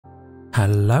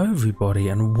Hello everybody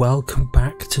and welcome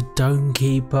back to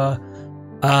Domekeeper.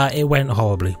 It went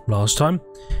horribly last time,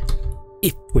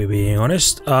 if we're being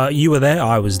honest. You were there,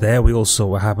 I was there, we all saw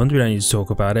what happened. We don't need to talk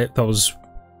about it. That was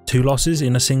 2 losses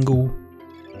in a single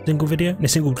video, in a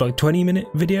single like 20-minute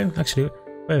video. Actually,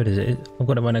 where is it? I've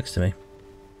got it right next to me.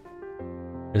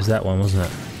 It was that one, wasn't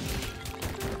it?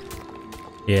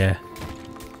 Yeah.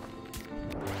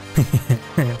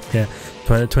 Yeah,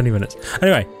 20 minutes.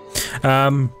 Anyway,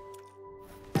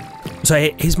 so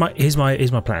here's my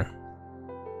plan.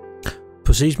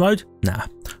 Prestige mode? Nah.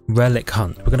 Relic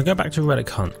hunt. We're gonna go back to relic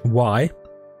hunt. Why?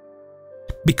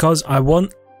 Because I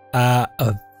want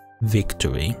a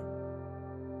victory.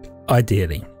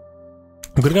 Ideally.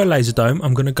 I'm gonna go laser dome,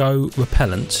 I'm gonna go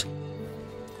repellent,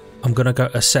 I'm gonna go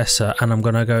assessor, and I'm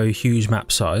gonna go huge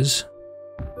map size.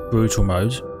 Brutal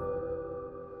mode.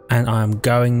 And I'm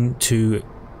going to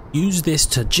use this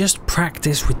to just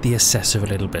practice with the assessor a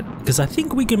little bit, because I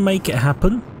think we can make it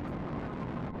happen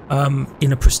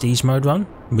in a prestige mode run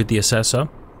with the assessor.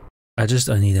 I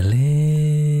need a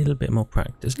little bit more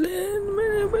practice,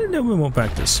 little bit more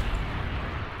practice.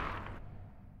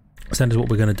 So that is what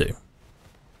we're going to do.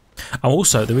 And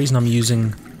also the reason I'm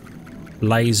using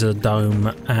laser dome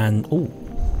and or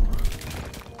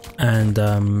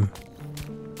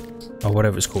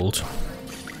whatever it's called,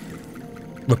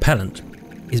 repellent,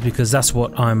 is because that's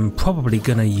what I'm probably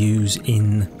going to use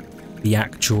in the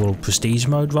actual prestige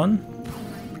mode run,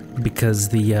 because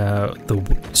the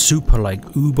super like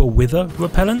uber wither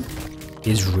repellent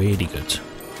is really good.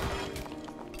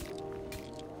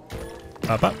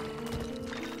 Up.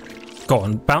 Go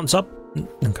on, bounce up.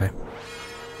 Okay.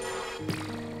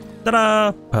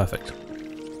 Ta-da! Perfect.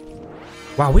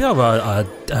 Wow, we are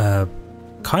a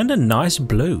kind of nice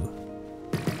blue,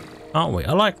 aren't we?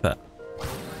 I like that.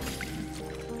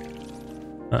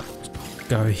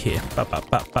 Go here.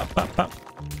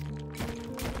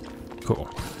 Cool.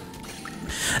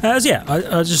 So yeah,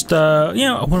 I just you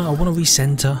know, I want to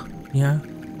recenter, you know,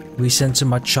 recenter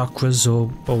my chakras or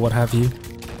what have you,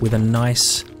 with a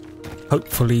nice,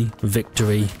 hopefully,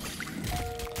 victory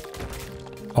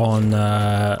on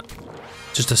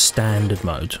just a standard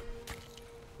mode.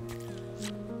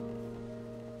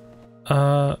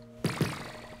 Tell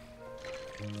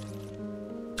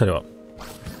you what.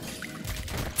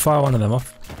 Fire one of them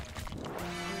off,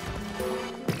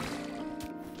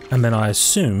 and then I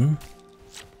assume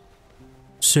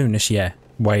soonish, yeah,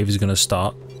 wave is gonna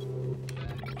start.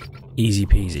 Easy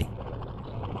peasy.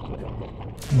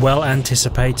 Well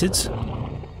anticipated.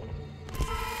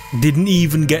 Didn't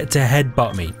even get to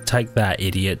headbutt me. Take that,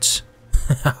 idiots.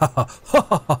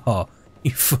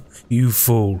 You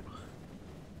fool.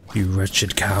 You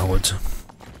wretched coward.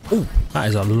 Oh, that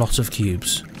is a lot of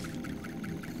cubes.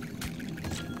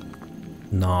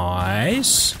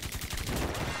 Nice.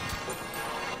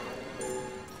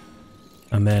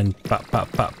 And then bap.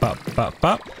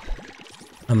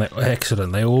 And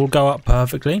excellent. They all go up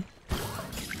perfectly.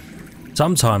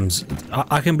 Sometimes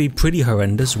I can be pretty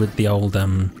horrendous with the old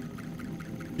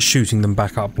shooting them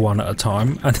back up one at a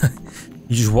time, and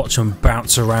you just watch them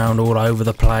bounce around all over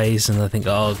the place, and I think,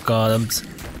 oh god, I'm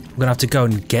gonna have to go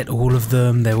and get all of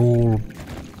them. They're all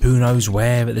who knows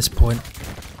where at this point.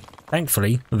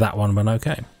 Thankfully, that one went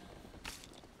okay.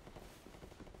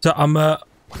 So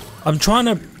I'm trying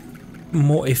to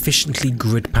more efficiently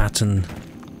grid pattern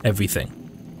everything,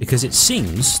 because it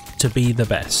seems to be the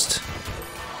best.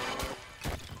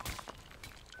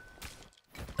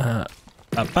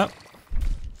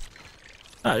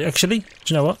 Actually, do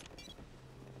you know what?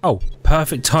 Oh,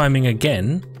 perfect timing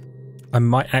again. I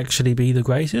might actually be the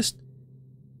greatest.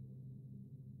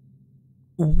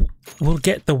 We'll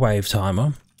get the wave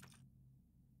timer.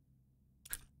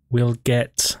 We'll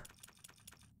get...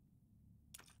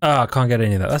 I can't get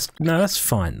any of that. That's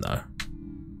fine though.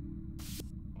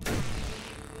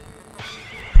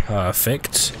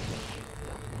 Perfect.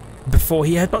 Before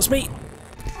he headbutts me,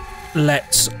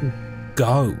 let's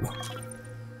go.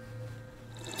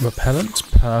 Repellent,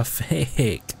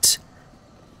 perfect.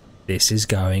 This is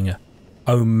going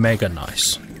omega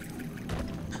nice.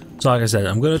 So like I said,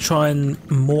 I'm going to try and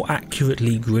more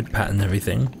accurately grid pattern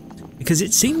everything, because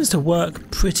it seems to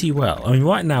work pretty well. I mean,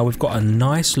 right now we've got a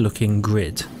nice looking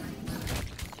grid.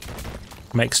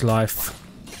 Makes life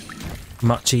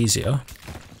much easier.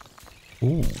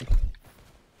 Ooh.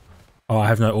 Oh, I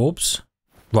have no orbs?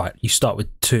 Right, you start with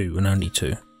 2 and only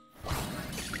 2.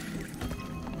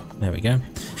 There we go.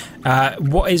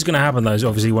 What is going to happen though is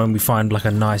obviously when we find like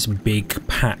a nice big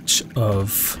patch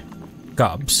of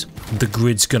gubs, the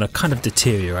grid's going to kind of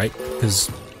deteriorate, because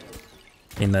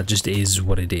I mean, that just is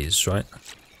what it is, right?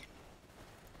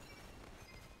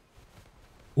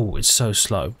 Oh, it's so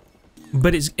slow.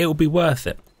 But it'll be worth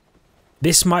it.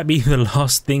 This might be the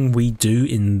last thing we do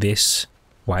in this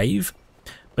wave.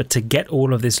 But to get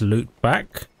all of this loot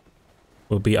back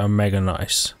will be mega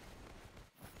nice.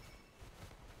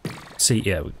 See,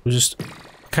 yeah, we'll just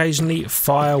occasionally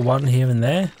fire one here and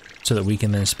there so that we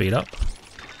can then speed up.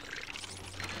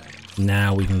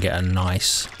 Now we can get a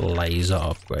nice laser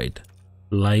upgrade.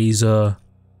 Laser.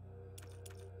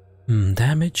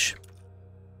 Damage.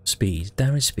 Speed.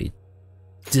 Damage, speed.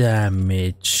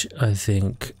 Damage, I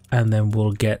think. And then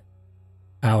we'll get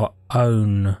our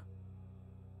own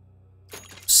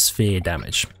sphere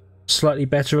damage. Slightly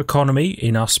better economy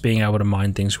in us being able to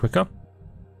mine things quicker.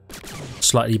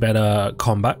 Slightly better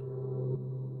combat.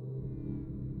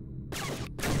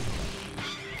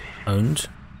 Owned.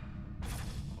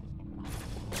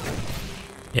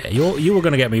 Yeah, you were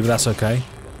gonna get me, but that's okay.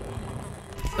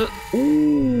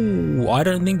 Ooh, I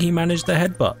don't think he managed the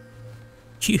headbutt.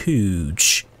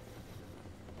 Huge.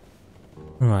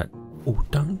 Right. Oh,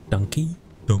 donkey.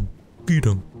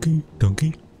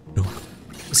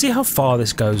 See how far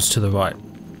this goes to the right.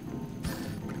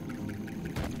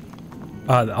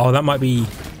 Oh, that might be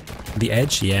the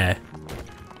edge. Yeah.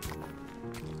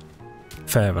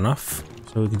 Fair enough.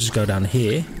 So we can just go down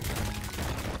here.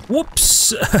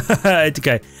 Whoops.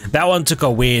 Okay, that one took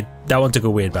a weird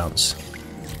bounce.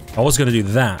 I was gonna do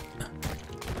that.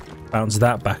 Bounce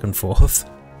that back and forth.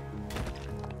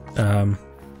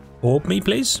 Orb me,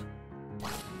 please.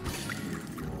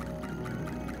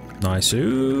 Nice.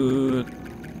 Ooh.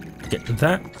 Get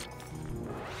that.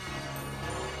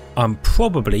 I'm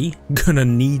probably gonna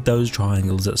need those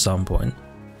triangles at some point.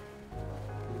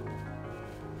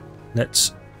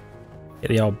 Let's get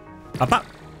the old up.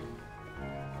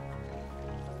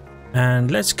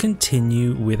 And let's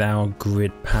continue with our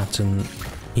grid pattern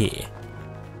here.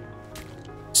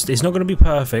 It's not going to be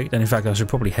perfect, and in fact I should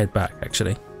probably head back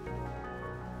actually.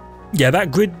 Yeah,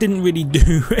 that grid didn't really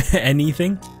do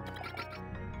anything.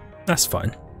 That's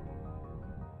fine.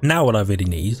 Now what I really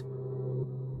need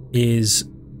is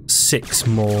 6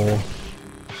 more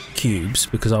cubes,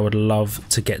 because I would love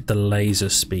to get the laser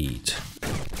speed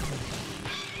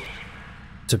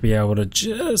to be able to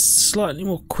just slightly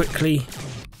more quickly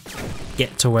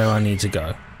get to where I need to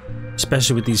go,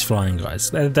 especially with these flying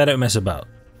guys. They don't mess about.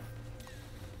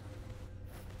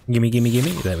 Gimme.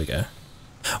 There we go.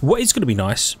 What is going to be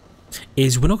nice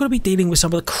is we're not going to be dealing with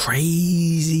some of the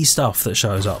crazy stuff that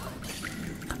shows up.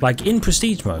 Like in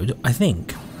prestige mode, I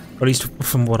think, or at least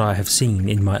from what I have seen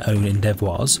in my own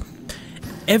endeavours,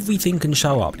 everything can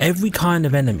show up. Every kind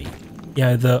of enemy. You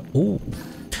know,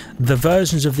 the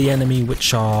versions of the enemy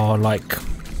which are like,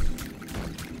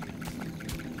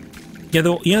 yeah,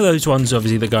 you know those ones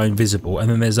obviously that go invisible, and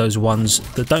then there's those ones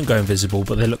that don't go invisible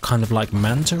but they look kind of like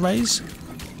manta rays.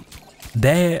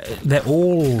 They're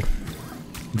all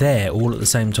there all at the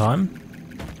same time.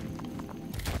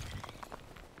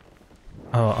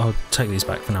 Oh, I'll take these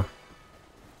back for now.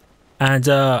 And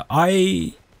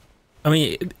I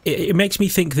mean, it makes me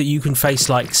think that you can face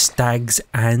like stags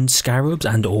and scarabs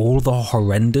and all the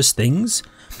horrendous things.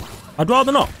 I'd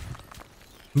rather not.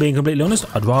 Being completely honest,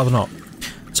 I'd rather not.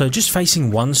 So just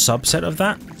facing one subset of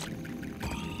that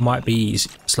might be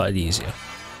slightly easier.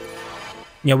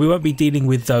 Yeah, we won't be dealing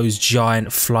with those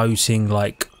giant floating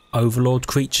like overlord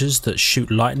creatures that shoot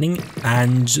lightning,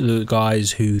 and the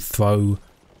guys who throw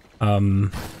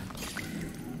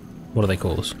what are they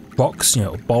called? Rocks, you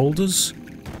know, boulders,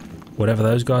 whatever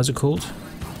those guys are called.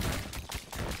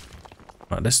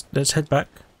 Right, let's head back.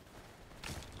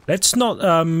 Let's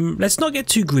not get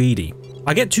too greedy.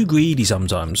 I get too greedy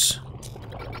sometimes,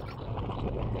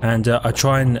 and I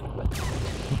try and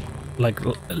like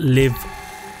live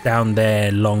down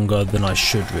there longer than I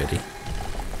should really.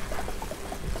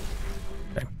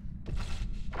 Okay.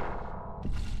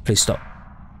 Please stop.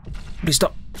 Please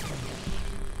stop.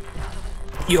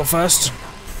 You're first.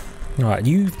 Alright,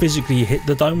 you physically hit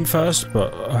the dome first,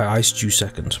 but I iced you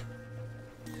second.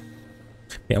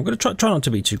 Yeah, I'm going to try not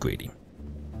to be too greedy.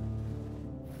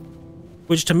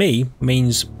 Which to me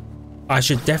means I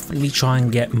should definitely try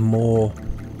and get more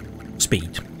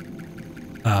speed.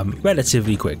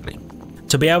 Relatively quickly.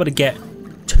 To be able to get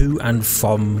to and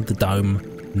from the dome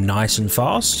nice and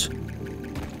fast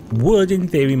would in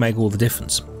theory make all the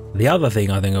difference. The other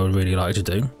thing I think I would really like to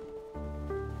do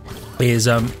is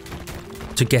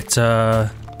to get a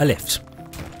lift.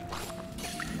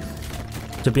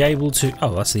 To be able to,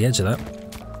 oh, that's the edge of that.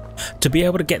 To be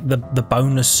able to get the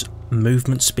bonus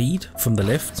movement speed from the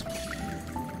lift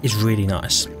is really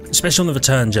nice, especially on the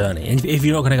return journey. And if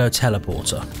you're not going to go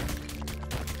teleporter,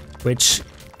 which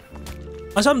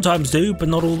I sometimes do, but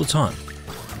not all the time.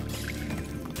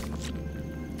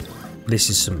 This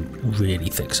is some really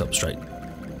thick substrate.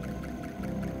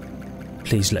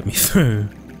 Please let me through.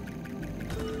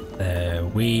 There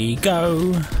we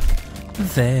go.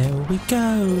 There we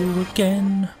go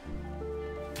again.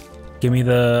 Give me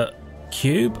the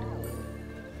cube.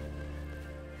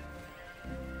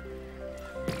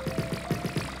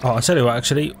 Oh, I'll tell you what,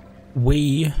 actually,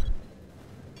 we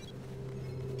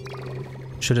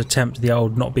should attempt the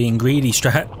old not being greedy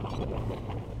strat.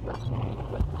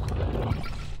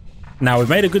 Now, we've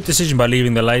made a good decision by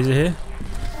leaving the laser here.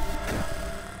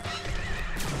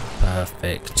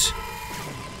 Perfect.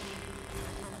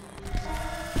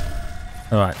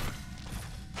 Alright.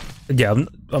 Yeah,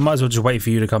 I might as well just wait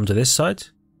for you to come to this side.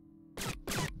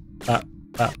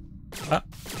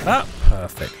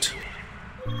 Perfect.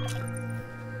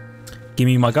 Give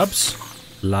me my gubs.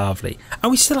 Lovely.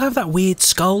 And we still have that weird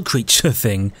skull creature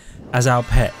thing as our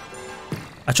pet.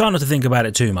 I try not to think about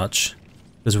it too much,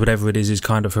 because whatever it is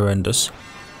kind of horrendous.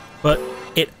 But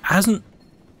it hasn't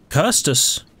cursed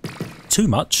us too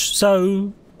much,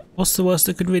 so what's the worst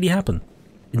that could really happen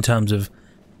in terms of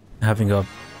having a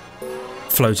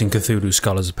floating Cthulhu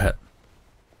skull as a pet?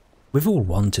 We've all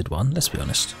wanted one, let's be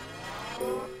honest.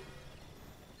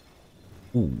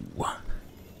 Ooh.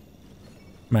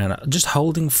 Man, just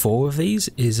holding 4 of these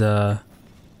is no,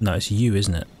 it's you,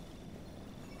 isn't it?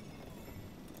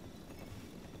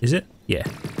 Is it? Yeah.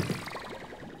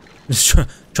 Just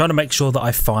trying to make sure that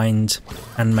I find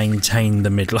and maintain the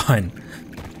midline.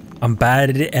 I'm bad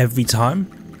at it every time,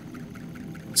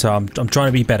 so I'm trying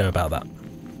to be better about that. Do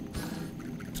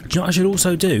you know what I should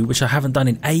also do, which I haven't done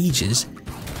in ages,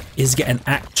 is get an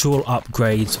actual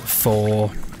upgrade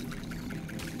for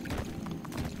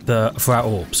our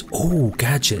orbs. Oh,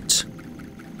 gadget.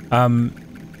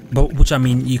 But which, I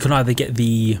mean, you can either get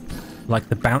the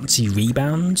bouncy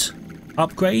rebound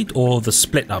upgrade or the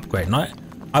split upgrade. And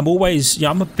I'm always, yeah,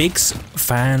 I'm a big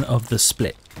fan of the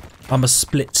split. I'm a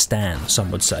split stan,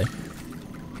 some would say.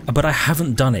 But I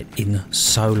haven't done it in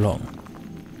so long.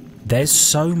 There's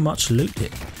so much loot here.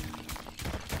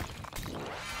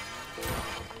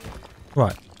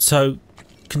 Right, so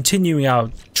continuing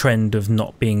our trend of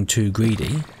not being too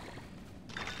greedy,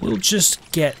 we'll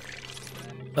just get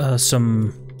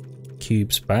some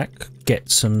cubes back, get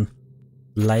some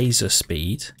laser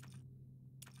speed.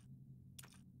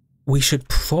 We should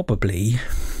probably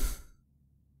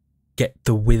get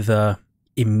the wither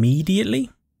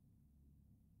immediately.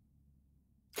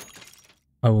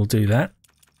 I will do that.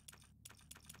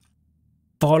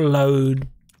 Followed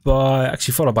by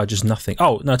just nothing.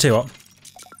 Oh, no, I'll tell you what.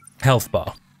 Health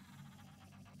bar.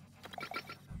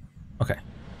 Okay.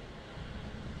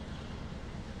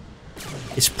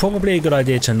 It's probably a good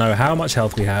idea to know how much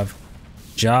health we have,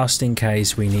 just in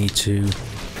case we need to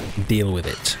deal with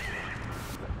it.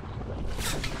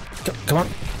 Come on.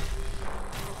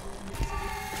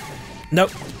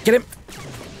 Nope. Get him.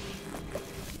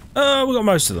 We got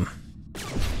most of them.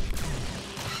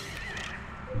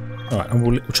 Alright, and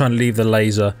we'll try and leave the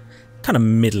laser kind of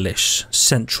middle-ish,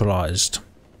 centralised.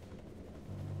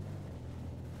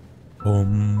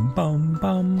 Boom, bum,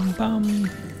 bum, bum.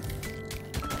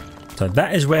 So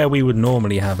that is where we would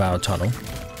normally have our tunnel.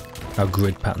 Our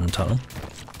grid pattern tunnel.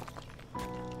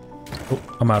 Oh,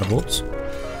 I'm out of orbs.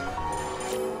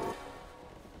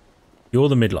 You're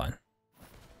the midline.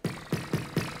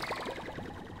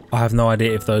 I have no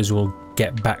idea if those will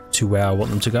get back to where I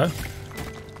want them to go.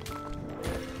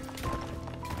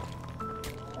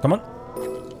 Come on. Do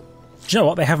you know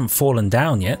what? They haven't fallen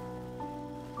down yet.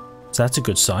 So that's a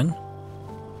good sign.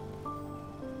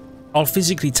 I'll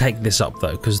physically take this up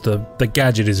though, because the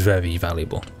gadget is very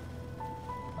valuable.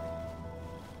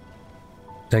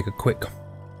 Take a quick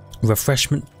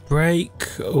refreshment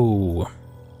break. Ooh.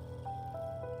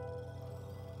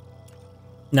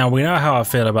 Now we know how I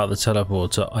feel about the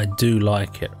teleporter. I do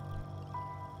like it.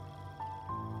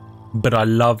 But I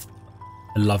love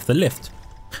the lift.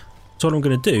 So what I'm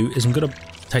going to do is I'm going to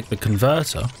take the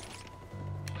converter,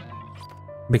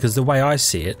 because the way I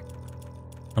see it,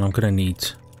 and I'm going to need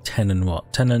 10 and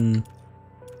what? 10 and...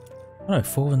 oh no,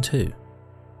 4 and 2.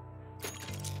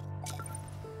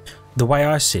 The way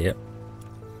I see it,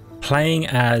 playing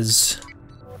as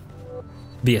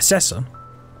the assessor,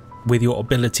 with your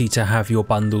ability to have your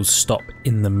bundles stop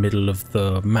in the middle of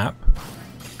the map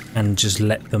and just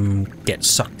let them get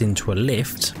sucked into a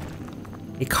lift,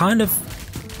 it kind of...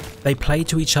 they play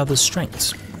to each other's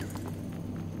strengths.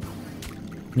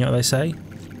 You know what they say?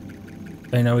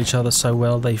 They know each other so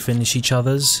well they finish each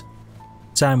other's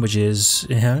sandwiches,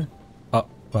 you know? Oh,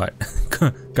 right.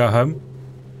 Go home.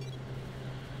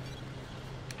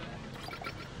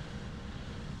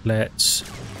 Let's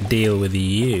deal with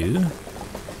you.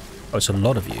 Oh, it's a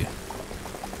lot of you.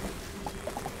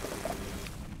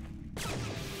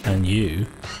 And you.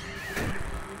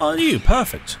 Oh, you.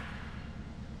 Perfect.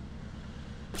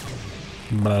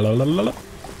 Blah, blah, blah, blah.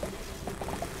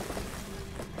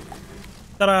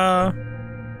 Ta-da!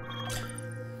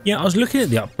 Yeah, I was looking at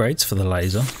the upgrades for the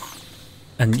laser.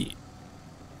 And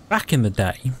back in the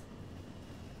day,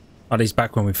 at least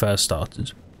back when we first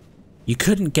started, you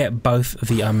couldn't get both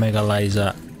the Omega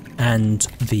laser and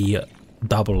the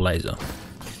double laser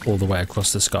all the way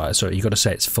across the sky. Sorry, you got to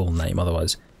say its full name,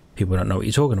 otherwise people don't know what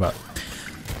you're talking about.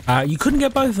 You couldn't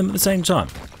get both of them at the same time.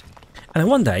 And then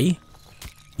one day,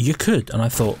 you could, and I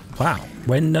thought, wow,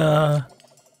 when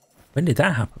did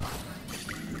that happen?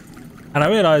 And I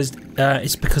realised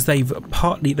it's because they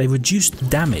reduced the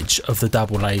damage of the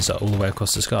double laser all the way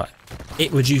across the sky.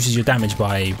 It reduces your damage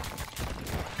by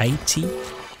 80?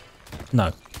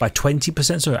 No, by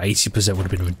 20%, so 80% would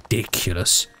have been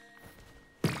ridiculous.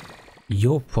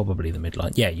 You're probably the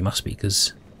midline. Yeah, you must be,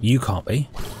 because you can't be.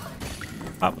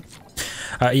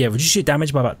 Yeah, reduce your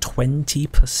damage by about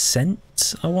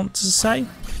 20%, I want to say.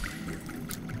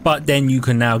 But then you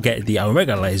can now get the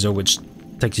Omega laser, which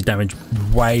takes your damage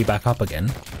way back up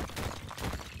again.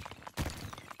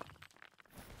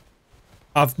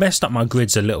 I've messed up my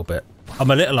grids a little bit.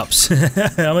 I'm a little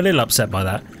upset. I'm a little upset by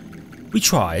that. We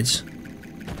tried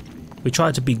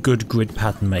to be good grid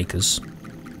pattern makers,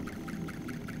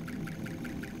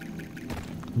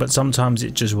 but sometimes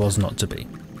it just was not to be.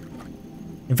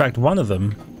 In fact, one of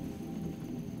them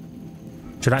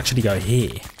should actually go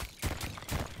here.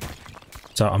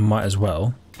 So I might as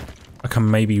well. I can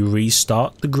maybe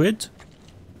restart the grid.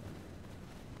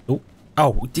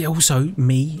 Oh, also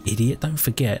me, idiot, don't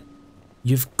forget.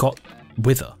 You've got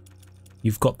Wither.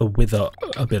 You've got the Wither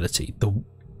ability. The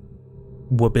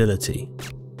Wability.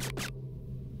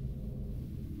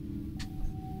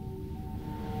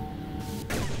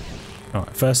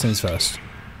 Alright, first things first.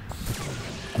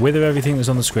 Wither everything that's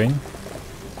on the screen.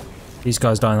 These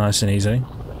guys die nice and easily.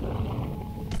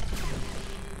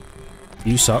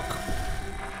 You suck.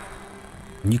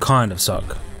 And you kind of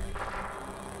suck.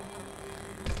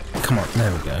 Come on,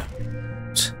 there we go.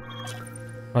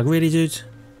 Like, really, dude?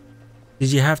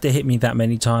 Did you have to hit me that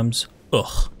many times?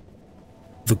 Ugh.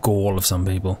 The gall of some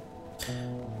people.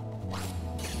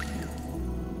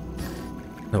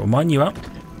 So we'll mine you out.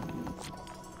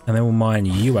 And then we'll mine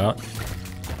you out.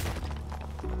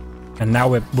 And now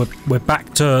we're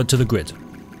back to the grid.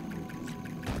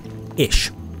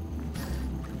 Ish.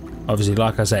 Obviously,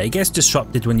 like I say, it gets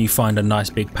disrupted when you find a nice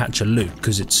big patch of loot,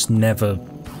 because it's never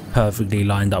perfectly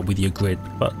lined up with your grid,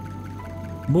 but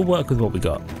we'll work with what we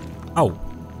got. Oh,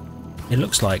 it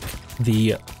looks like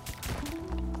the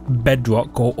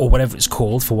bedrock, or whatever it's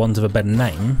called for want of a better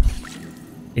name,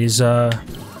 is kind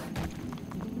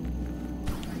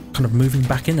of moving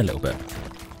back in a little bit.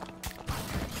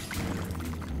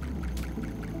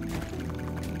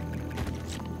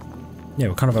 Yeah,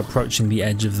 we're kind of approaching the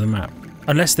edge of the map.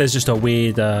 Unless there's just a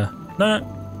weird,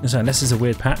 unless there's a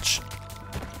weird patch.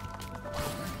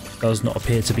 Does not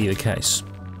appear to be the case.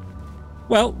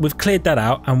 Well, we've cleared that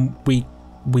out, and we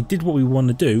did what we want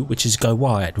to do, which is go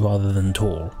wide rather than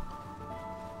tall.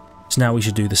 So now we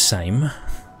should do the same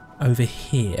over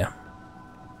here.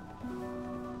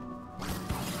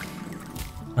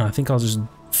 And I think I'll just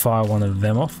fire one of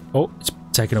them off. Oh, it's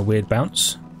taking a weird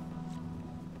bounce.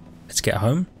 Let's get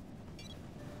home.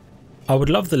 I would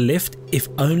love the lift, if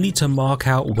only to mark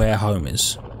out where home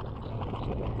is.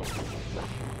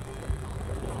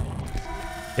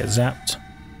 Get zapped.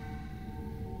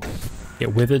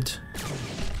 Get withered.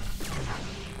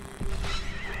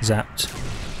 Zapped.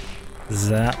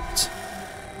 Zapped.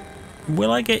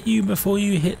 Will I get you before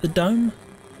you hit the dome?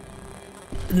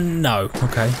 No.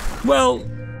 Okay. Well,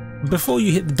 before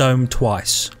you hit the dome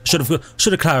twice. Should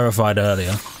have clarified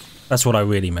earlier. That's what I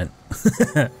really meant.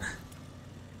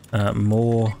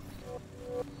 More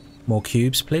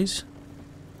cubes, please.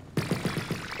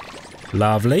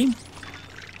 Lovely. I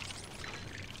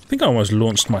think I almost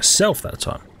launched myself that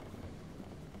time.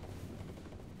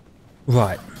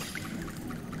 Right.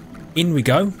 In we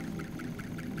go.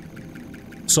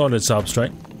 Solid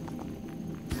substrate.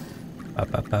 I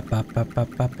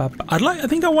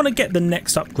think I want to get the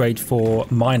next upgrade for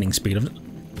mining speed. Have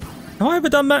I ever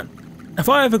done that? Have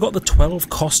I ever got the 12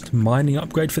 cost mining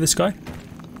upgrade for this guy?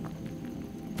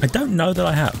 I don't know that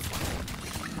I have.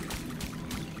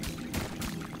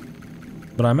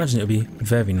 But I imagine it'll be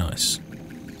very nice.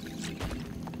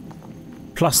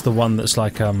 Plus the one that's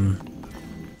like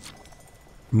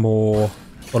more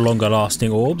or longer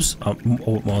lasting orbs, or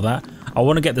more of that. I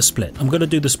want to get the split. I'm going to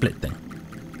do the split thing.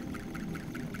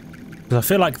 Because I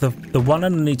feel like the one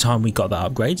and only time we got that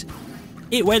upgrade,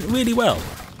 it went really well.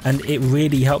 And it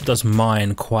really helped us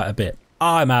mine quite a bit.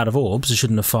 I'm out of orbs. I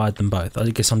shouldn't have fired them both. I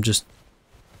guess I'm just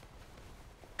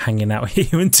hanging out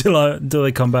here until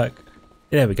they come back.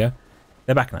 There we go.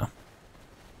 They're back now.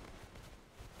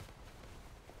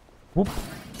 Whoop.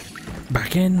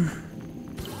 Back in.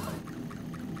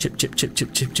 Chip, chip, chip,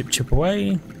 chip, chip, chip, chip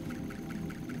away.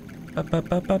 Up, up,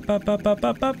 up, up, up, up, up,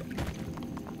 up, up.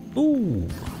 Ooh.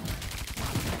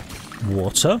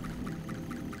 Water.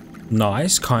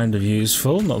 Nice, kind of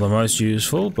useful. Not the most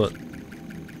useful, but...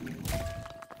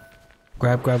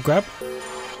 Grab, grab, grab.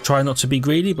 Try not to be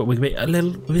greedy, but we can be a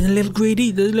little greedy.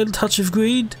 There's a little touch of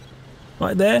greed.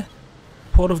 Right there.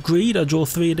 Pot of greed. I draw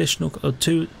 3 additional...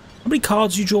 2... How many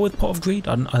cards do you draw with Pot of Greed?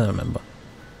 I don't remember.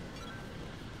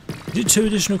 Is it 2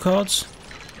 additional cards?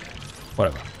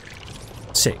 Whatever.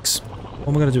 6. What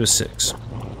am I going to do with 6?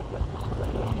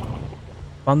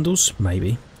 Bundles?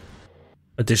 Maybe.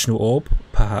 Additional orb?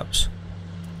 Perhaps.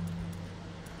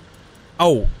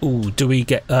 Oh! Ooh, do we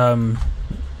get... One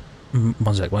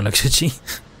sec, one electricity.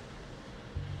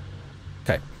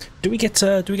 Okay. Do we get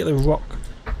the rock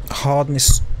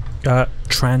hardness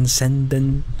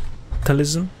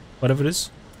transcendentalism? Whatever it is.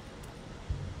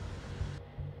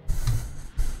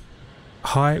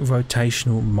 High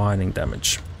rotational mining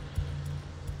damage.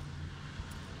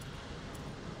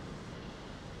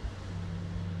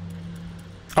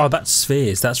 Oh, that's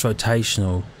spheres. That's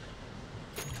rotational.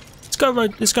 Let's go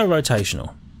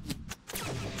rotational.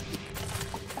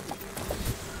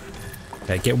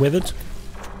 Okay, get withered.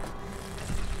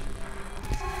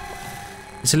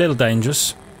 It's a little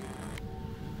dangerous.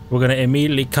 We're going to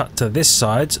immediately cut to this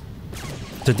side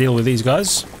to deal with these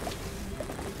guys.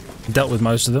 Dealt with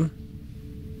most of them.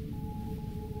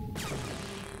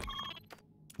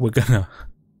 We're gonna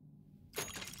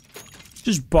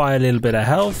just buy a little bit of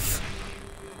health,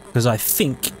 because I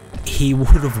think he would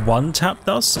have one-tapped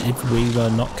us if we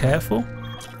were not careful.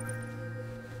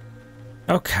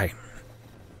 Okay.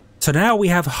 So now we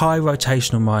have high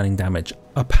rotational mining damage,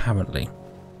 apparently.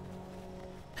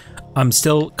 I'm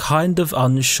still kind of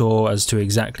unsure as to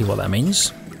exactly what that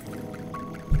means.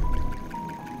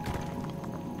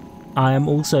 I am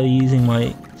also using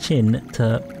my chin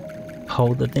to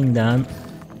hold the thing down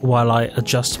while I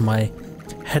adjust my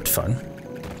headphone.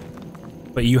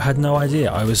 But you had no idea.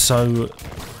 I was so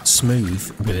smooth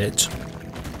with it.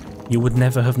 You would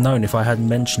never have known if I hadn't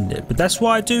mentioned it. But that's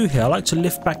what I do here. I like to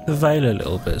lift back the veil a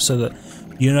little bit so that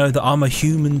you know that I'm a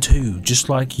human too, just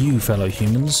like you, fellow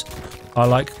humans. I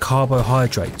like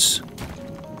carbohydrates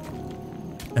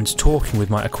and talking with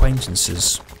my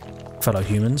acquaintances. Fellow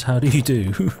humans, how do you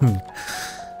do?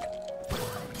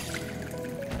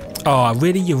 Oh,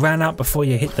 really? You ran out before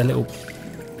you hit the little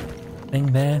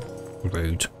thing there?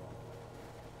 Rude.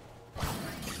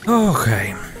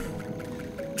 Okay.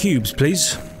 Cubes,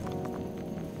 please.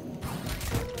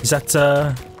 Is that,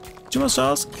 do you want to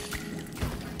ask?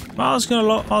 Am I asking a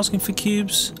lot, asking for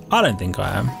cubes? I don't think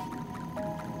I am.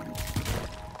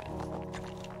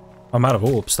 I'm out of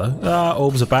orbs, though.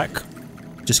 Orbs are back.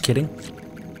 Just kidding.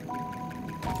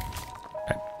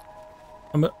 Okay.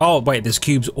 Oh, wait, there's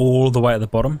cubes all the way at the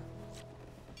bottom.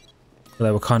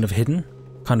 They were kind of hidden.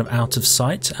 Kind of out of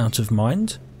sight, out of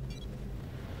mind.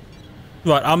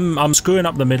 Right, I'm screwing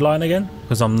up the midline again,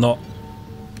 because I'm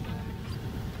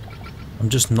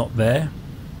just not there.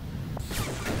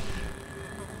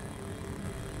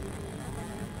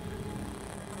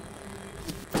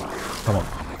 Come on.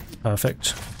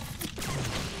 Perfect.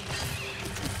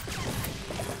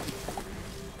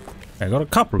 I got a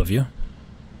couple of you.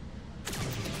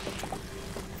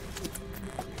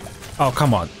 Oh,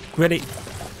 come on. Ready?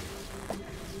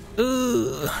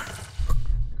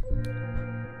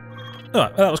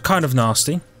 Alright, that was kind of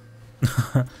nasty.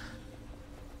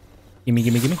 Gimme,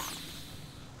 gimme, gimme.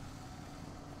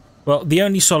 Well, the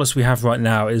only solace we have right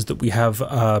now is that we have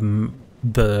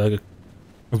the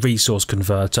resource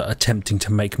converter attempting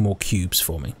to make more cubes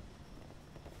for me.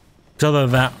 So other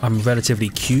than that, I'm relatively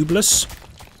cubeless.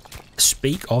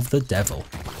 Speak of the devil.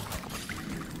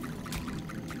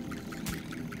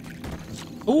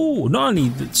 Oh, not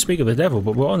only speak of the devil,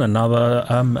 but we're on another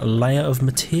layer of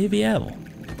material.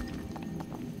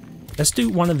 Let's do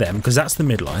one of them, because that's the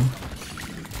midline.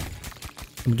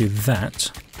 We'll do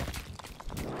that.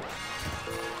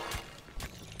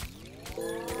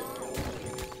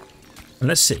 And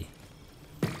let's see.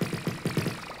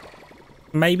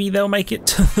 Maybe they'll make it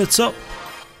to the top,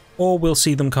 or we'll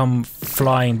see them come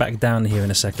flying back down here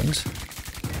in a second.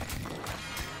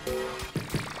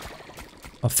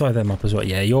 I'll throw them up as well.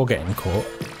 Yeah, you're getting caught.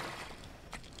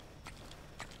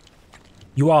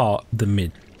 You are the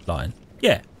midline.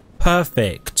 Yeah,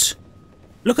 perfect.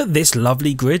 Look at this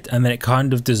lovely grid, and then it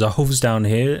kind of dissolves down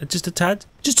here just a tad,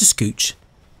 just a scooch.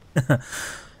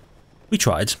 We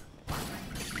tried.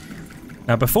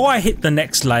 Now, before I hit the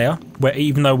next layer, where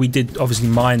even though we did obviously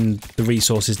mine the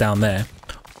resources down there,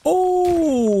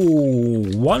 oh,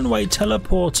 one-way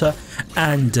teleporter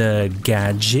and a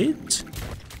gadget.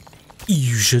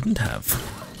 You shouldn't have.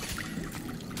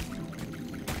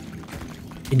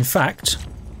 In fact,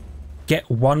 get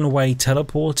one-way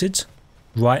teleported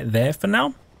right there for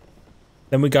now.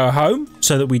 Then we go home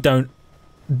so that we don't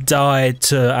die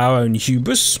to our own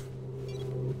hubris,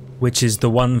 which is the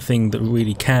one thing that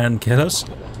really can kill us.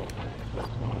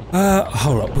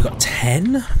 Hold up, we got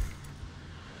 10?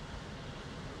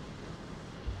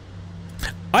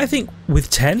 I think with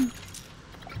 10,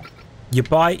 you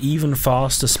buy even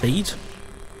faster speed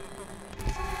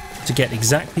to get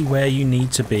exactly where you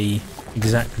need to be,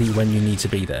 exactly when you need to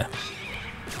be there.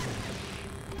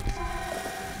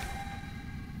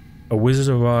 A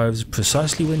wizard arrives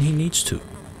precisely when he needs to.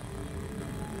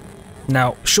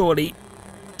 Now, surely,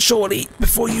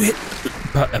 before you hit...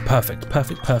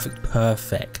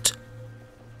 Perfect.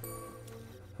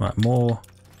 Right, more...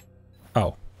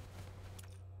 Oh.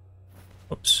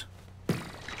 Oops.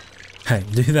 Hey,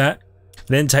 do that.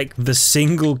 Then take the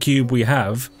single cube we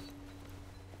have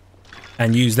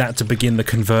and use that to begin the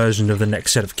conversion of the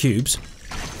next set of cubes.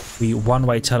 We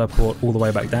one-way teleport all the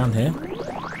way back down here.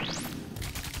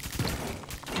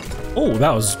 Oh,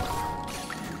 that was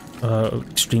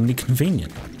extremely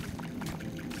convenient.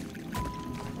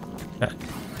 Okay,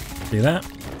 do that.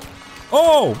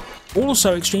 Oh,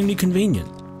 also extremely convenient.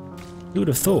 Who would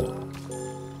have thought?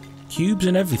 Cubes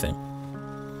and everything.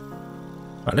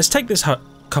 Right, let's take this hut.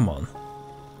 Come on.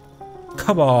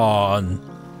 Come on.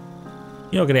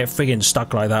 You're not going to get friggin'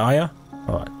 stuck like that, are you?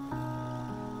 Alright.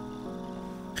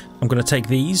 I'm going to take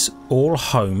these all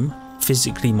home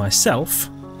physically myself.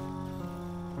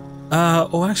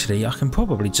 Or actually, I can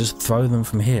probably just throw them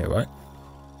from here, right?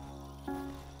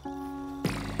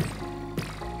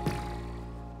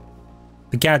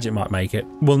 The gadget might make it.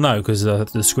 Well, no, because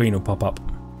the screen will pop up.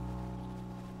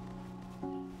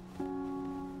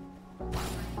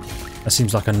 That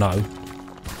seems like a no.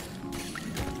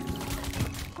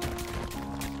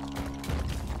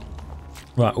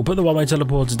 Right, we'll put the one-way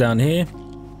teleporters down here.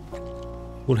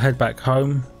 We'll head back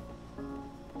home.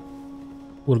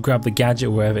 We'll grab the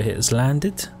gadget wherever it has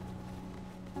landed.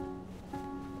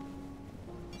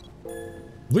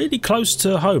 Really close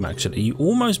to home, actually. You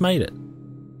almost made it.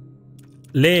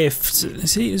 Lift. See,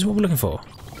 this is what we're looking for.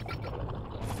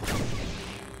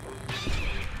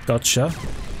 Gotcha.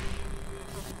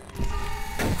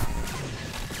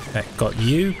 Okay, got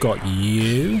you, got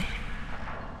you.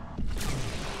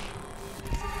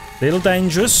 Little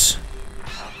dangerous.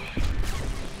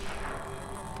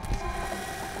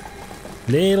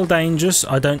 Little dangerous.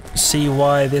 I don't see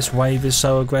why this wave is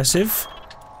so aggressive.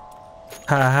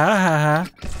 Ha ha ha ha.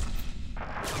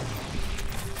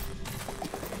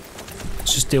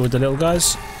 Let's just deal with the little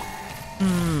guys.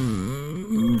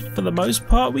 For the most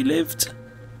part, we lived.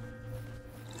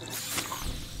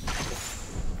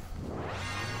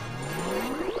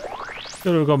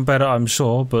 Could have gone better, I'm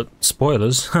sure, but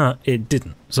spoilers, it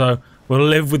didn't. So we'll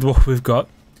live with what we've got.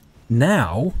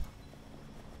 Now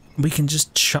we can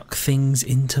just chuck things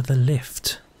into the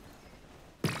lift.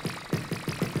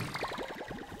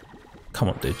 Come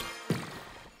on, dude.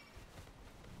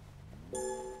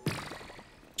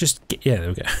 Just get, yeah, there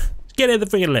we go. Get in the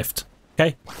freaking lift,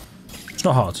 okay? It's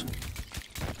not hard.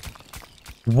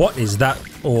 What is that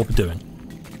orb doing?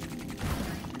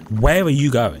 Where are you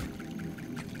going?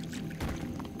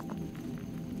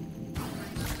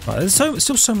 Right, there's still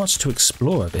so much to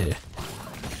explore over here.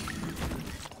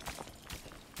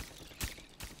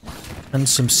 And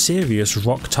some serious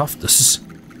rock toughness.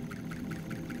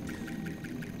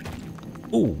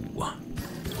 Ooh.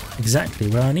 Exactly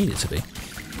where I need it to be.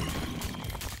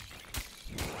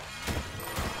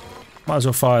 Might as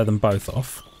well fire them both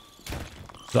off.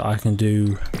 So that I can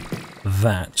do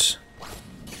that.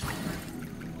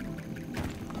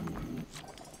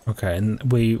 Okay, and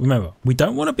remember, we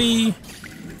don't want to be...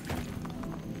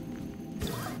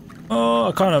 Oh,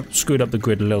 I kind of screwed up the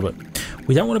grid a little bit.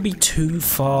 We don't want to be too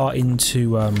far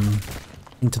into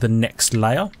the next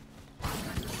layer.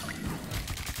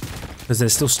 Because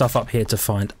there's still stuff up here to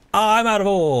find. I'm out of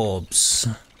orbs!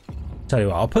 Tell you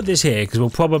what, I'll put this here because we'll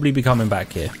probably be coming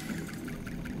back here.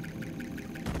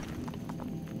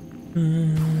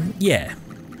 Yeah.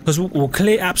 Because we'll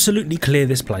absolutely clear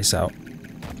this place out.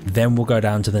 Then we'll go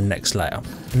down to the next layer.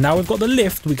 Now we've got the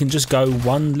lift, we can just go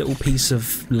one little piece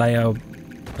of layer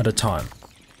at a time.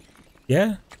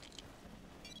 Yeah?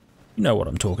 You know what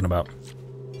I'm talking about.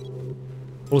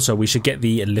 Also, we should get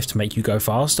the lift to make you go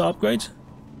faster upgrade.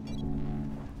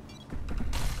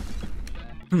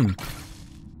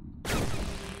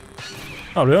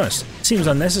 I'll be honest, it seems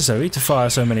unnecessary to fire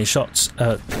so many shots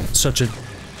at such a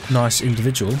nice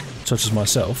individual, such as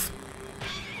myself.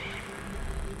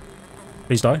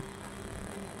 Please die.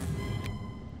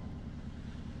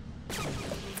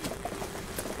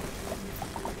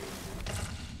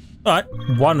 Alright,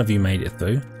 one of you made it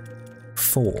through.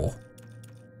 4.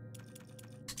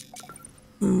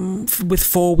 With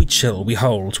 4 we chill, we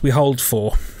hold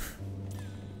 4.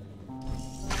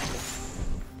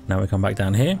 Now we come back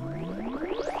down here.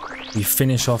 We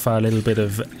finish off our little bit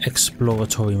of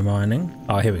exploratory mining.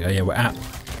 Oh, here we go. Yeah, we're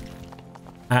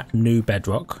at New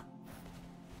Bedrock.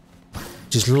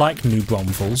 Just like New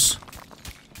Bromfalls,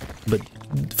 but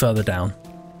further down.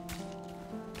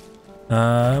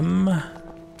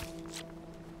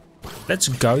 Let's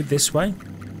go this way.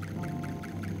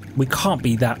 We can't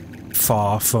be that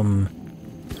far from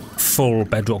full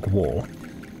bedrock wall.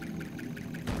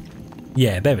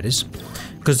 Yeah, there it is.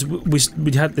 Because we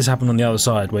had this happen on the other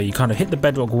side, where you kind of hit the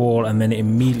bedrock wall and then it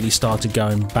immediately started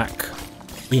going back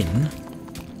in.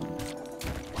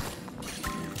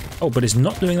 Oh, but it's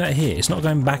not doing that here. It's not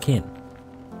going back in.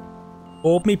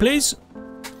 Orb me, please.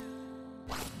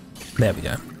 There we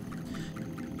go.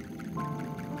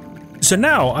 So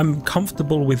now I'm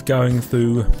comfortable with going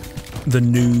through the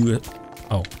new...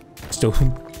 Oh, still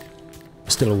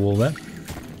a wall there.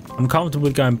 I'm comfortable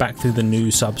with going back through the new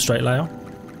substrate layer,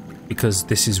 because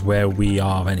this is where we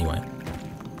are anyway.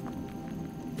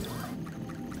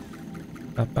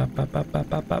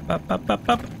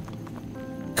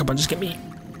 Come on, just get me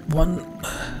one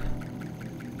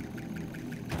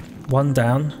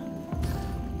down.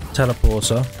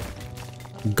 Teleporter.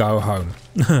 Go home.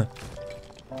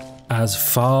 As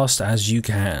fast as you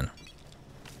can.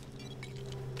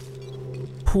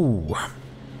 Ooh.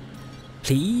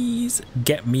 Please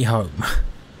get me home.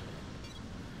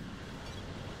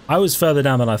 I was further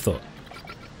down than I thought.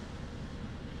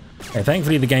 Okay,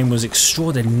 thankfully the game was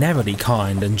extraordinarily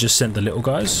kind and just sent the little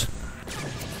guys.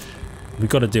 We've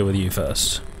got to deal with you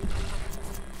first.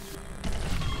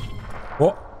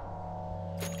 What?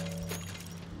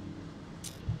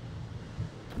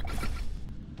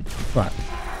 Right.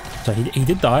 So he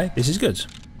did die. This is good.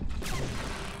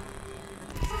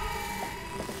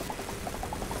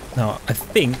 Now, I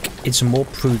think it's more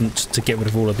prudent to get rid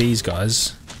of all of these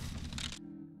guys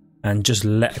and just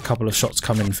let a couple of shots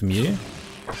come in from you.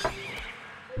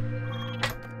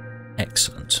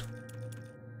 Excellent.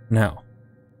 Now,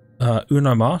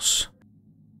 Uno Mas.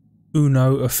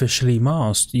 Uno officially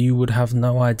masked. You would have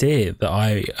no idea that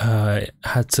I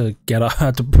had to get up,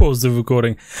 had to pause the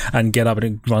recording and get up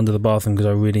and run to the bathroom because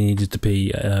I really needed to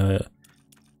pee.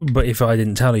 But if I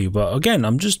didn't tell you, but again,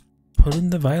 I'm just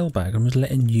pulling the veil back. I'm just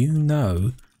letting you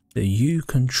know that you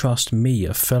can trust me,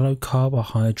 a fellow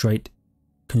carbohydrate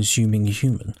consuming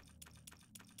human,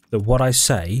 that what I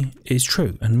say is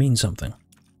true and means something.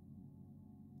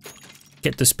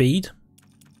 Get to speed.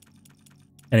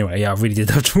 Anyway, yeah, I really did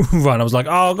have to run. I was like,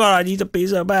 oh god, I need to pee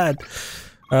so bad.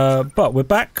 But we're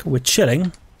back, we're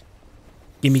chilling.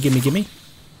 Gimme, gimme, gimme.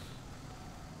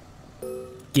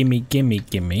 Gimme, gimme,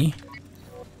 gimme.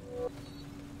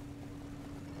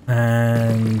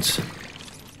 And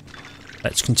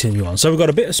let's continue on. So we've got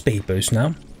a bit of speed boost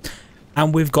now.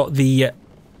 And we've got the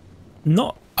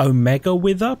not Omega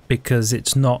Wither, because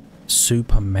it's not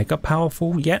super mega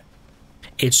powerful yet.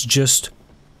 It's just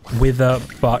Wither,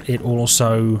 but it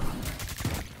also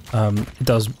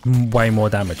does way more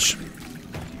damage,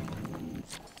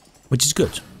 which is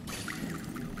good.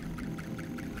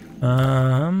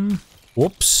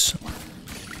 Whoops.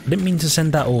 I didn't mean to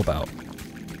send that orb out.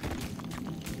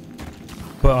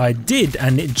 But I did,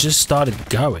 and it just started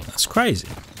going. That's crazy.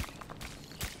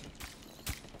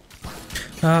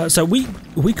 So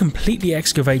we completely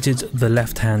excavated the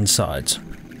left-hand side.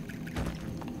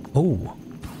 Oh,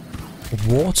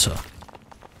 water.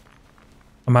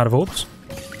 I'm out of orbs.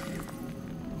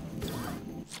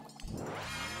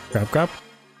 Grab, grab.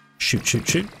 Shoot, shoot,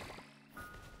 shoot.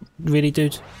 Really,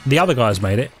 dude? The other guys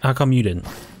made it. How come you didn't?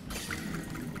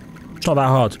 It's not that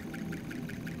hard.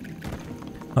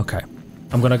 Okay.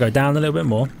 I'm going to go down a little bit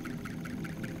more.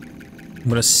 I'm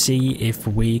going to see if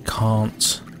we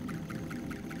can't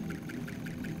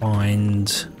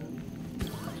find...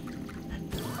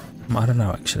 I don't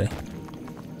know, actually.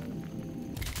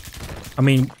 I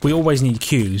mean, we always need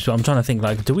cubes, but I'm trying to think,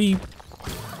 like, do we...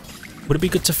 Would it be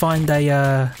good to find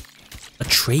a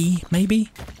tree, maybe?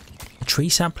 A tree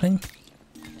sapling?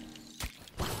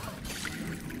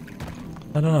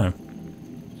 I don't know.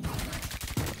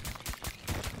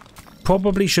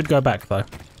 probably should go back though.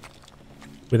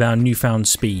 With our newfound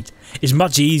speed. It's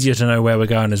much easier to know where we're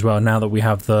going as well now that we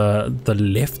have the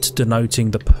lift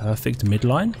denoting the perfect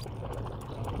midline.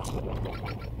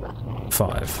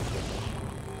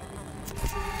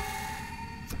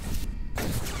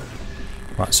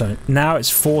 5. Right, so now it's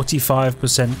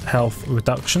 45% health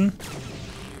reduction.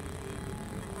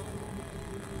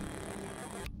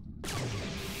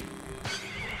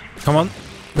 Come on,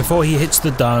 before he hits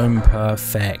the dome.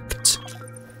 Perfect.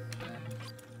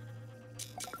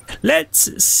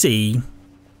 Let's see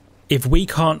if we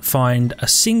can't find a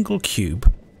single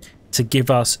cube to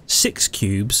give us 6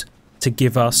 cubes to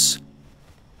give us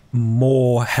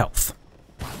more health.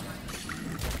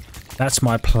 That's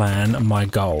my plan and my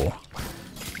goal.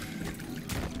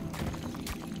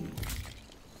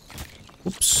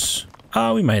 Oops.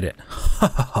 Oh, we made it. Ha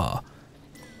ha ha.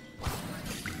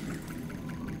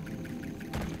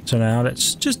 So now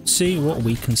let's just see what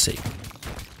we can see.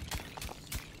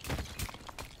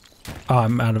 Oh,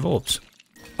 I'm out of orbs.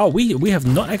 Oh, we have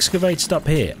not excavated up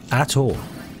here at all.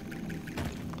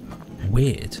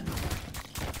 Weird.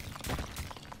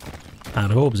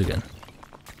 Out of orbs again.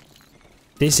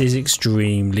 This is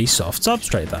extremely soft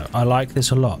substrate though. I like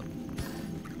this a lot.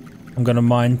 I'm going to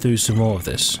mine through some more of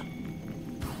this.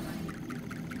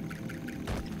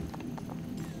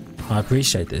 I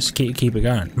appreciate this. Keep it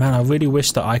going. Man, I really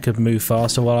wish that I could move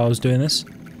faster while I was doing this.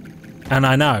 And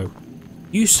I know,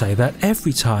 you say that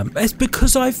every time. It's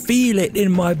because I feel it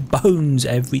in my bones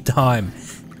every time.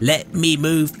 Let me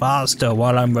move faster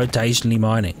while I'm rotationally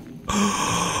mining.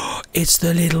 It's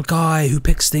the little guy who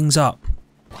picks things up.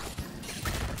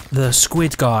 The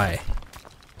squid guy.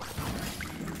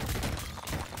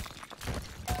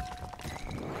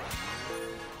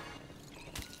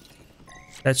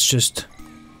 Let's just...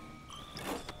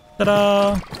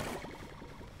 Ta-da!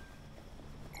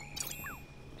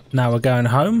 Now we're going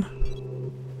home.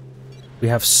 We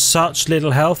have such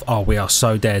little health. Oh, we are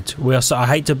so dead. We are so... I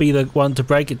hate to be the one to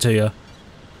break it to you.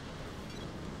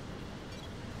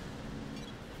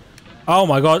 Oh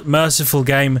my god, merciful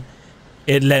game.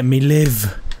 It let me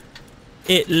live.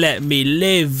 It let me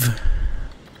live.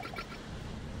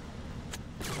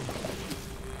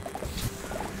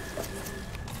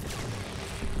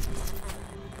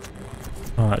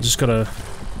 Alright, just gotta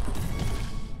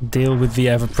deal with the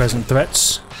ever-present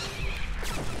threats.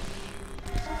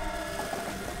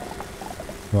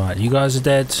 Right, you guys are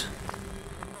dead.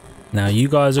 Now you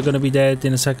guys are gonna be dead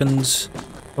in a second.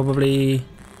 Probably.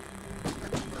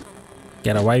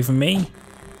 Get away from me.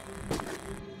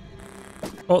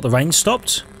 Oh, the rain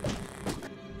stopped.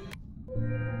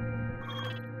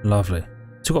 Lovely.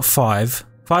 So we've got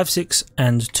 5, 6,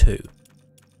 and 2.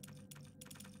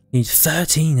 Need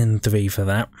 13 and 3 for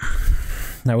that.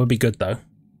 That would be good though.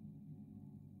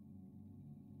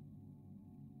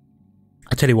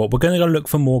 I tell you what, we're going to go look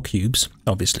for more cubes,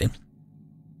 obviously.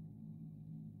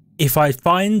 If I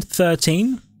find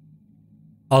 13,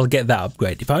 I'll get that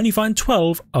upgrade. If I only find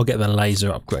 12, I'll get the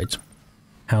laser upgrade.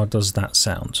 How does that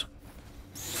sound?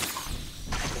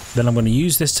 Then I'm going to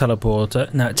use this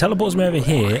teleporter. Now, it teleports me over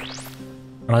here,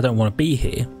 and I don't want to be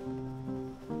here.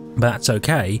 But that's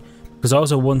okay, because I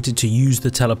also wanted to use the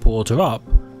teleporter up,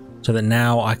 so that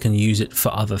now I can use it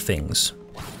for other things.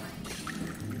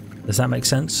 Does that make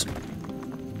sense?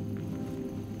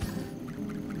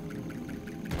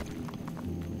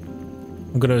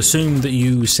 I'm going to assume that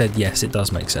you said yes, it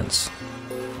does make sense.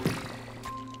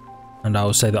 And I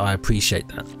will say that I appreciate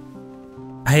that.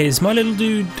 Hey, is my little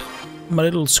dude, my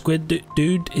little squid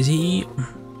dude, is he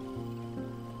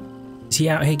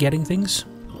out here getting things?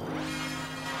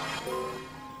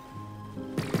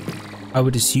 I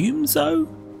would assume so.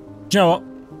 Do you know what?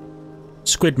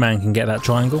 Squid Man can get that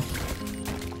triangle.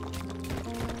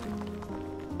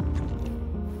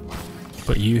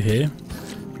 Put you here.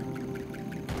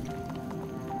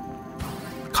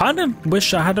 Kind of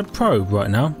wish I had a probe right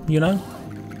now, you know?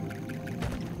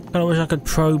 Kind of wish I could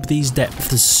probe these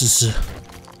depths.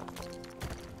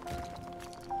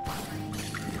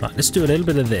 Right, let's do a little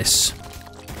bit of this.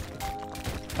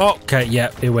 Okay, yeah,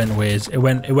 it went weird. It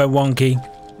went wonky.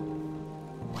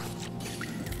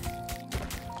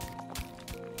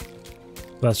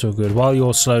 That's all good. While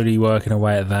you're slowly working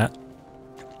away at that,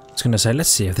 I was going to say, let's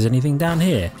see if there's anything down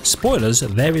here. Spoilers,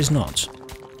 there is not.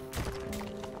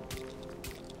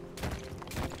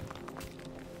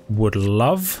 Would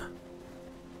love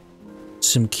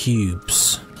some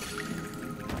cubes.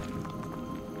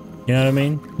 You know what I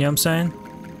mean? You know what I'm saying?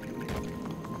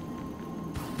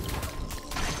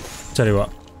 Tell you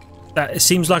what, that it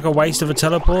seems like a waste of a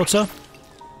teleporter.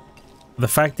 The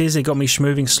fact is, it got me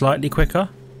moving slightly quicker.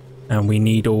 And we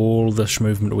need all the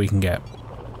movement we can get.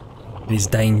 It is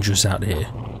dangerous out here.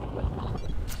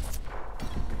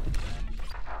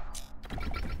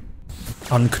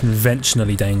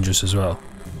 Unconventionally dangerous as well.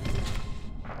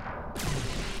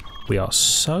 We are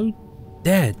so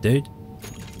dead, dude.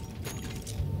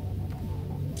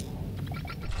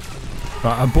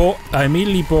 Right, I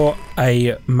immediately bought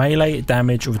a melee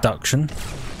damage reduction.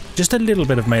 Just a little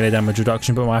bit of melee damage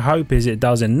reduction, but my hope is it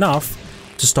does enough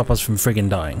to stop us from friggin'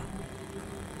 dying.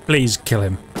 Please kill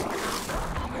him.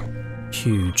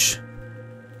 Huge.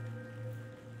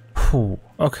 Whew,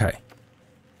 okay.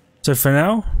 So for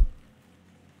now,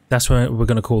 that's what we're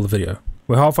going to call the video.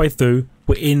 We're halfway through.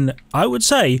 We're in, I would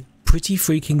say, pretty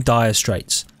freaking dire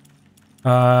straits.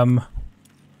 How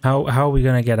are we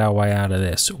going to get our way out of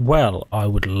this? Well, I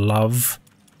would love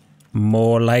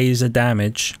more laser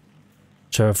damage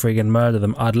to friggin' murder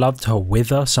them. I'd love to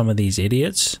wither some of these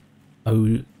idiots.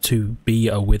 Oh, to be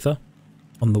a wither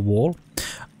on the wall.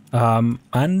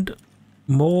 And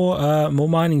more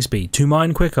mining speed. To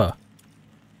mine quicker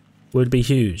would be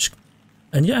huge.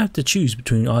 And you don't have to choose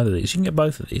between either of these. You can get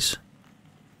both of these.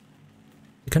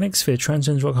 The kinetic sphere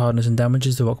transcends rock hardness and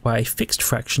damages the rock by a fixed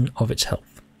fraction of its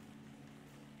health.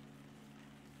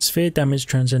 Sphere damage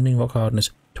transcending rock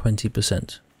hardness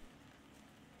 20%.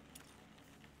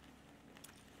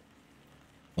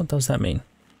 What does that mean?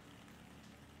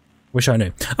 Wish I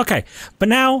knew. Okay, but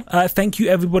now, thank you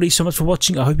everybody so much for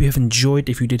watching. I hope you have enjoyed.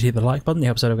 If you did, hit the like button. It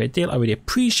helps out a great deal. I really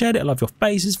appreciate it. I love your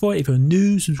faces for it. If you're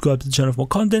new, subscribe to the channel for more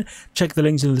content. Check the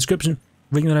links in the description.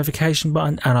 Ring the notification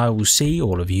button. And I will see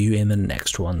all of you in the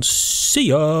next one. See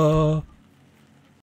ya!